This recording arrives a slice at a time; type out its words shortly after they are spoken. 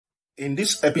In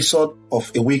this episode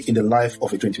of A Week in the Life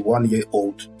of a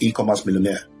 21-year-old e-commerce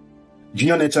millionaire,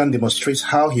 Junior Nathan demonstrates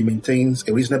how he maintains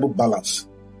a reasonable balance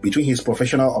between his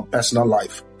professional and personal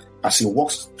life as he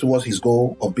works towards his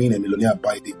goal of being a millionaire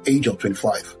by the age of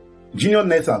 25. Junior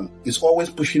Nathan is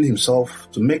always pushing himself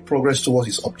to make progress towards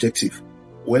his objective,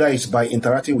 whether it's by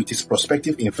interacting with his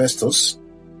prospective investors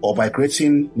or by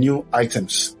creating new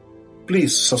items.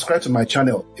 Please subscribe to my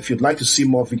channel if you'd like to see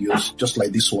more videos just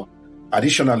like this one.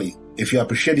 Additionally, if you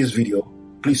appreciate this video,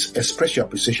 please express your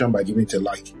appreciation by giving it a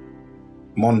like.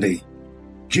 Monday.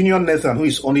 Junior Nathan, who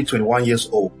is only 21 years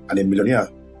old and a millionaire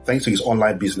thanks to his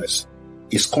online business,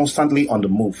 is constantly on the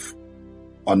move.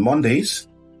 On Mondays,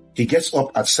 he gets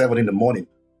up at 7 in the morning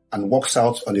and walks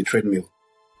out on the treadmill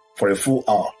for a full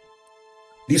hour.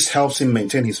 This helps him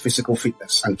maintain his physical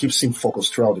fitness and keeps him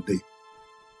focused throughout the day.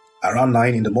 Around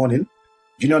 9 in the morning,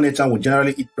 Junior Nathan will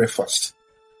generally eat breakfast.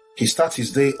 He starts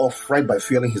his day off right by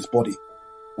fueling his body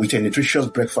with a nutritious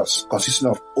breakfast consisting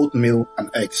of oatmeal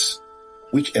and eggs,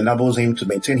 which enables him to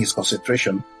maintain his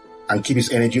concentration and keep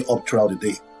his energy up throughout the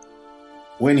day.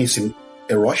 When he's in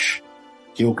a rush,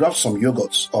 he will grab some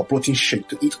yogurt or protein shake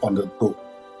to eat on the go.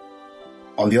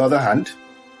 On the other hand,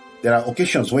 there are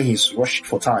occasions when he's rushed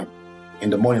for time in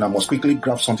the morning and must quickly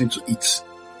grab something to eat.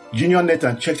 Junior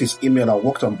Nathan checked his email and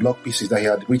worked on blog pieces that he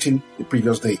had written the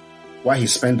previous day while he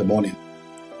spent the morning.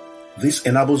 This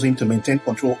enables him to maintain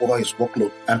control over his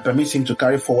workload and permits him to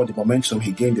carry forward the momentum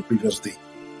he gained the previous day.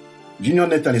 Junior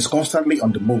Nathan is constantly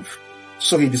on the move,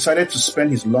 so he decided to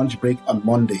spend his lunch break on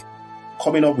Monday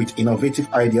coming up with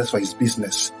innovative ideas for his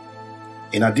business.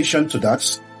 In addition to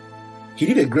that, he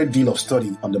did a great deal of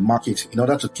study on the market in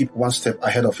order to keep one step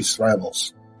ahead of his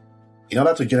rivals. In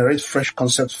order to generate fresh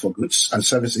concepts for goods and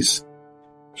services,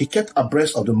 he kept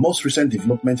abreast of the most recent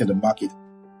development in the market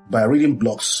by reading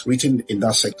blogs written in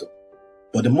that sector.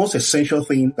 But the most essential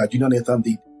thing that Junior Nathan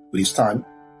did with his time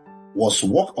was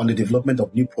work on the development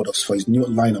of new products for his new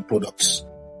line of products.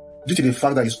 Due to the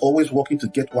fact that he's always working to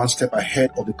get one step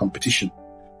ahead of the competition,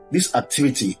 this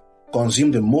activity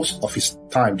consumed the most of his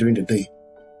time during the day.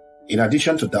 In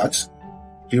addition to that,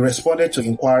 he responded to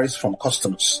inquiries from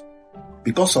customers.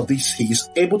 Because of this, he is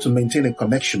able to maintain a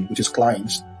connection with his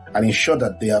clients and ensure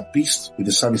that they are pleased with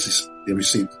the services they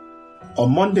received.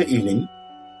 On Monday evening,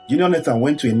 Junior Nathan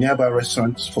went to a nearby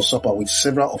restaurant for supper with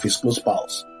several of his close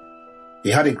pals. He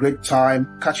had a great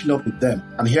time catching up with them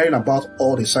and hearing about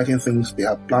all the exciting things they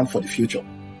had planned for the future.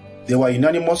 They were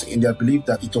unanimous in their belief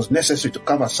that it was necessary to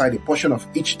carve aside a portion of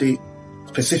each day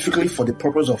specifically for the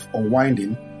purpose of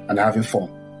unwinding and having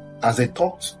fun. As they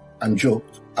talked and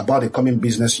joked about the coming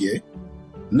business year,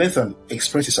 Nathan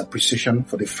expressed his appreciation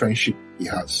for the friendship he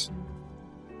has.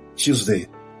 Tuesday.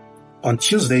 On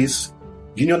Tuesdays,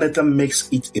 Junior Nathan makes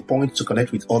it a point to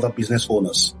connect with other business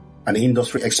owners and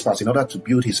industry experts in order to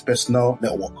build his personal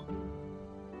network.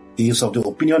 He is of the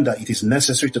opinion that it is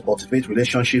necessary to cultivate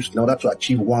relationships in order to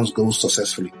achieve one's goals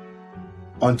successfully.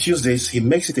 On Tuesdays, he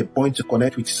makes it a point to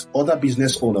connect with other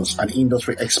business owners and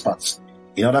industry experts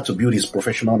in order to build his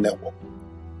professional network.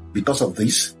 Because of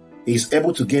this, he is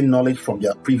able to gain knowledge from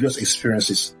their previous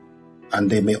experiences, and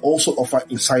they may also offer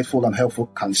insightful and helpful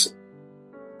counsel.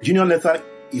 Junior Nathan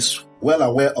is well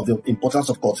aware of the importance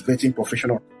of cultivating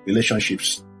professional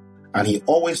relationships, and he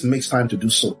always makes time to do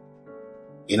so.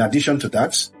 In addition to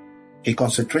that, he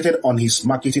concentrated on his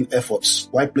marketing efforts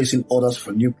while placing orders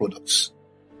for new products.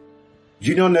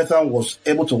 Junior Nathan was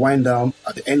able to wind down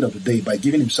at the end of the day by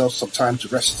giving himself some time to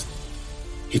rest.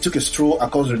 He took a stroll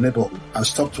across the neighborhood and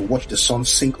stopped to watch the sun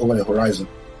sink over the horizon.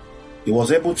 He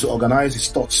was able to organize his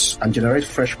thoughts and generate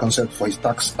fresh concepts for his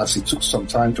tasks as he took some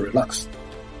time to relax.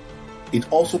 It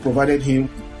also provided him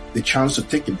the chance to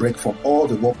take a break from all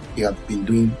the work he had been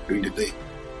doing during the day.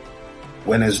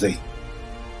 Wednesday,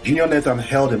 Junior Nathan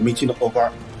held a meeting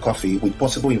over coffee with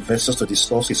possible investors to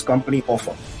discuss his company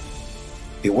offer.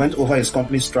 He went over his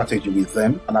company's strategy with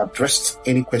them and addressed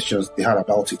any questions they had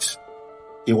about it.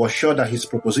 He was sure that his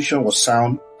proposition was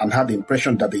sound and had the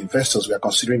impression that the investors were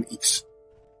considering it.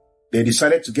 They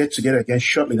decided to get together again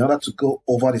shortly in order to go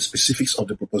over the specifics of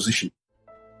the proposition.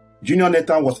 Junior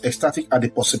Nathan was ecstatic at the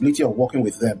possibility of working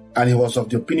with them, and he was of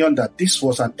the opinion that this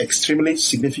was an extremely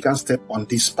significant step on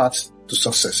this path to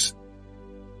success.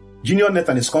 Junior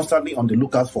Nathan is constantly on the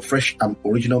lookout for fresh and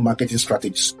original marketing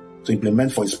strategies to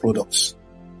implement for his products.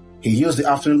 He used the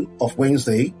afternoon of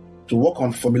Wednesday to work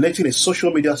on formulating a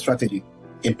social media strategy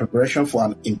in preparation for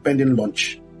an impending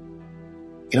launch.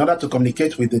 In order to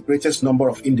communicate with the greatest number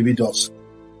of individuals,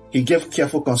 he gave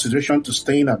careful consideration to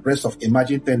staying abreast of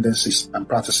emerging tendencies and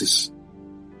practices.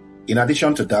 In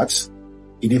addition to that,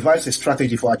 he devised a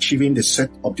strategy for achieving the set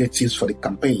objectives for the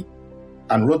campaign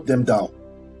and wrote them down.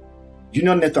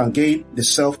 Junior Nathan gained the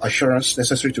self-assurance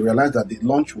necessary to realize that the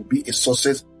launch would be a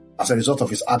success as a result of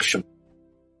his action.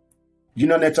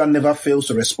 Junior Nathan never fails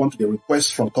to respond to the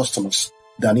requests from customers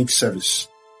that need service.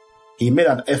 He made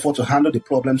an effort to handle the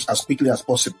problems as quickly as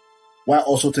possible, while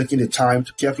also taking the time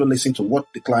to carefully listen to what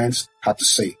the clients had to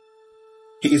say.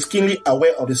 He is keenly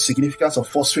aware of the significance of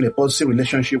fostering a positive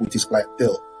relationship with his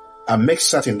clientele and makes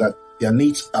certain that their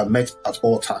needs are met at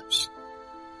all times.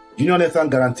 Junior Nathan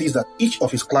guarantees that each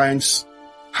of his clients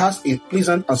has a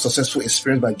pleasant and successful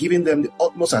experience by giving them the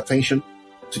utmost attention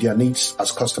to their needs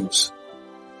as customers.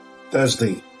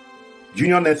 Thursday.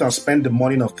 Junior Nathan spent the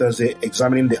morning of Thursday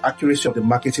examining the accuracy of the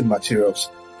marketing materials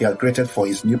he had created for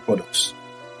his new products.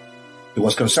 He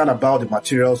was concerned about the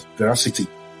materials' veracity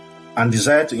and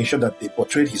desired to ensure that they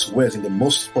portrayed his words in the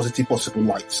most positive possible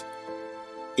light.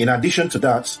 In addition to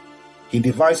that, he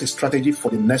devised a strategy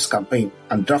for the next campaign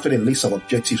and drafted a list of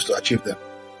objectives to achieve them.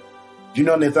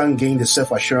 Junior Nathan gained the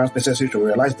self-assurance necessary to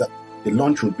realize that the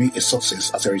launch would be a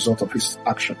success as a result of his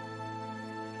action.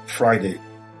 Friday.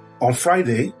 On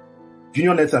Friday,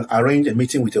 Junior Nathan arranged a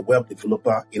meeting with a web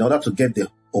developer in order to get the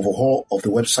overhaul of the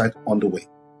website underway.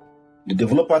 The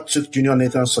developer took Junior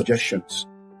Nathan's suggestions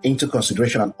into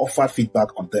consideration and offered feedback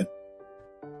on them.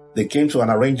 They came to an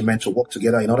arrangement to work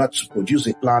together in order to produce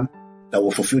a plan that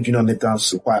will fulfill Junior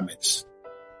Nathan's requirements.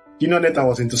 Junior Nathan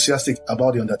was enthusiastic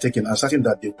about the undertaking and certain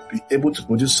that they would be able to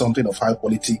produce something of high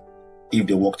quality if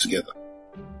they work together.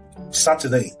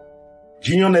 Saturday.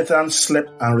 Junior Nathan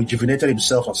slept and rejuvenated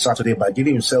himself on Saturday by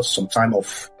giving himself some time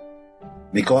off.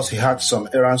 Because he had some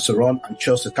errands to run and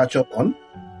chores to catch up on,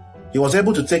 he was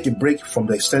able to take a break from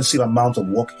the extensive amount of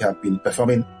work he had been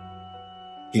performing.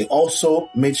 He also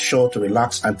made sure to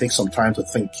relax and take some time to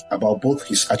think about both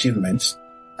his achievements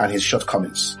and his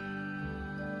shortcomings.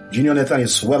 Junior Nathan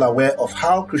is well aware of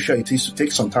how crucial it is to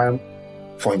take some time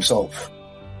for himself,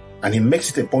 and he makes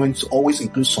it a point to always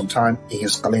include some time in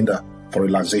his calendar for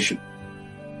relaxation.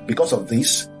 Because of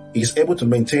this, he is able to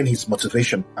maintain his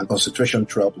motivation and concentration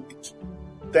throughout the week.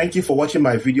 Thank you for watching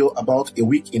my video about a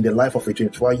week in the life of a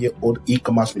 21-year-old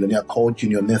e-commerce millionaire called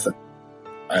Junior Nathan.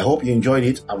 I hope you enjoyed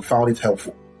it and found it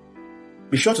helpful.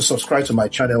 Be sure to subscribe to my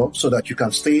channel so that you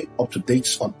can stay up to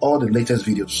date on all the latest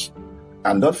videos.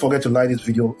 And don't forget to like this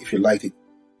video if you liked it.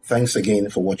 Thanks again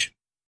for watching.